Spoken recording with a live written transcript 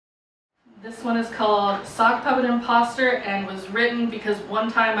This one is called Sock Puppet Imposter and was written because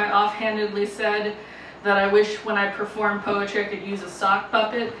one time I offhandedly said that I wish when I perform poetry I could use a sock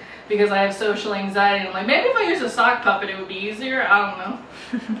puppet because I have social anxiety. And I'm like, maybe if I use a sock puppet it would be easier. I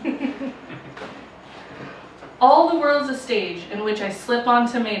don't know. All the world's a stage in which I slip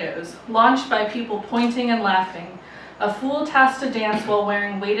on tomatoes, launched by people pointing and laughing. A fool tasked to dance while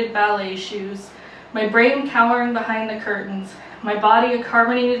wearing weighted ballet shoes. My brain cowering behind the curtains. My body a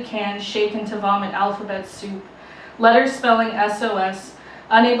carbonated can shaken to vomit alphabet soup. Letters spelling SOS,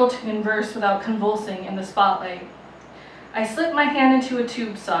 unable to converse without convulsing in the spotlight. I slip my hand into a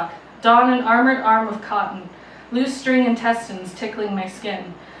tube sock, don an armored arm of cotton, loose string intestines tickling my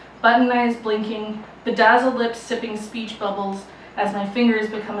skin, button eyes blinking, bedazzled lips sipping speech bubbles as my fingers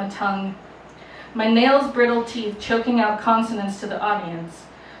become a tongue. My nails brittle teeth choking out consonants to the audience.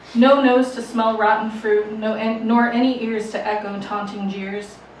 No nose to smell rotten fruit, nor any ears to echo taunting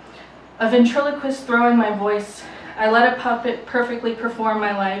jeers. A ventriloquist throwing my voice, I let a puppet perfectly perform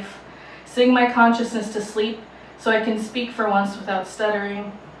my life, sing my consciousness to sleep so I can speak for once without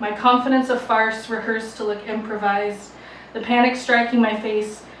stuttering. My confidence a farce rehearsed to look improvised, the panic striking my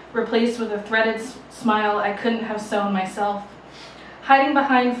face, replaced with a threaded smile I couldn't have sewn myself. Hiding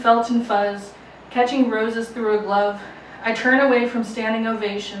behind felt and fuzz, catching roses through a glove, I turn away from standing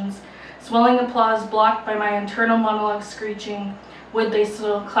ovations, swelling applause blocked by my internal monologue screeching, would they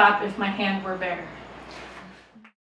still clap if my hand were bare?